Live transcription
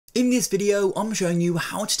In this video, I'm showing you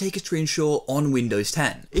how to take a screenshot on Windows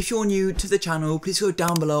 10. If you're new to the channel, please go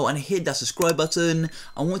down below and hit that subscribe button.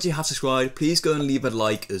 And once you have subscribed, please go and leave a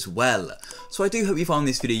like as well. So I do hope you found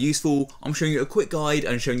this video useful. I'm showing you a quick guide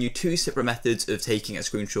and showing you two separate methods of taking a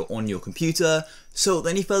screenshot on your computer. So without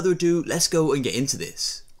any further ado, let's go and get into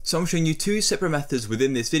this. So I'm showing you two separate methods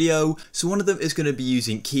within this video. So one of them is going to be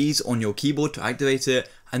using keys on your keyboard to activate it,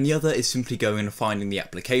 and the other is simply going and finding the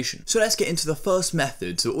application. So let's get into the first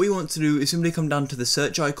method. So what we want to do is simply come down to the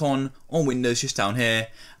search icon on Windows just down here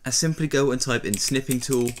and simply go and type in snipping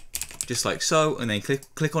tool, just like so, and then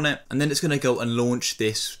click on it, and then it's going to go and launch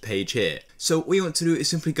this page here. So what we want to do is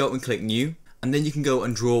simply go and click new, and then you can go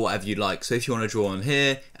and draw whatever you like. So if you want to draw on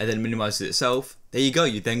here and then minimize it itself, there you go,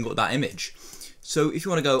 you then got that image. So if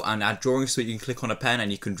you want to go and add drawings, so you can click on a pen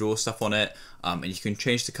and you can draw stuff on it, and you can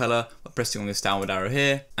change the color by pressing on this downward arrow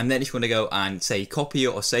here. And then if you want to go and say copy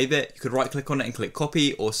or save it, you could right click on it and click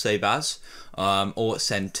copy or save as, or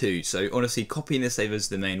send to. So honestly, copy and save as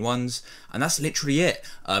the main ones, and that's literally it.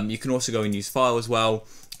 You can also go and use file as well.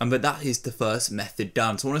 But that is the first method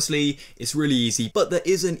done. So honestly, it's really easy, but there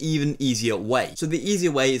is an even easier way. So the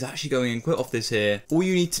easier way is actually going and quit off this here. All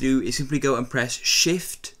you need to do is simply go and press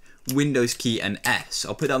Shift, Windows key and S.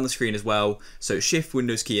 I'll put that on the screen as well. So Shift,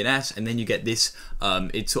 Windows key and S, and then you get this,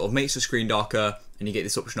 it sort of makes the screen darker, and you get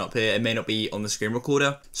this option up here. It may not be on the screen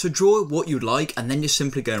recorder. So draw what you'd like, and then just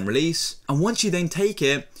simply go and release. And once you then take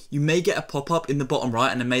it, you may get a pop-up in the bottom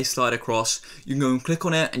right, and it may slide across. You can go and click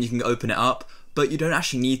on it, and you can open it up, but you don't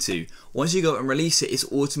actually need to. Once you go and release it, it's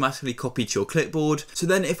automatically copied to your clipboard. So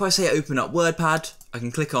then if I say open up WordPad, I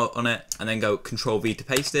can click on it, and then go Control V to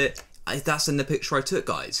paste it. That's in the picture I took,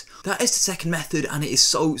 guys. That is the second method, and it is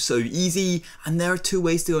so easy, and there are two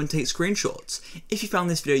ways to go and take screenshots. If you found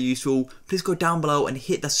this video useful, please go down below and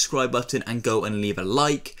hit that subscribe button and go and leave a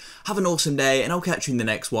like. Have an awesome day, and I'll catch you in the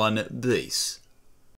next one. Peace.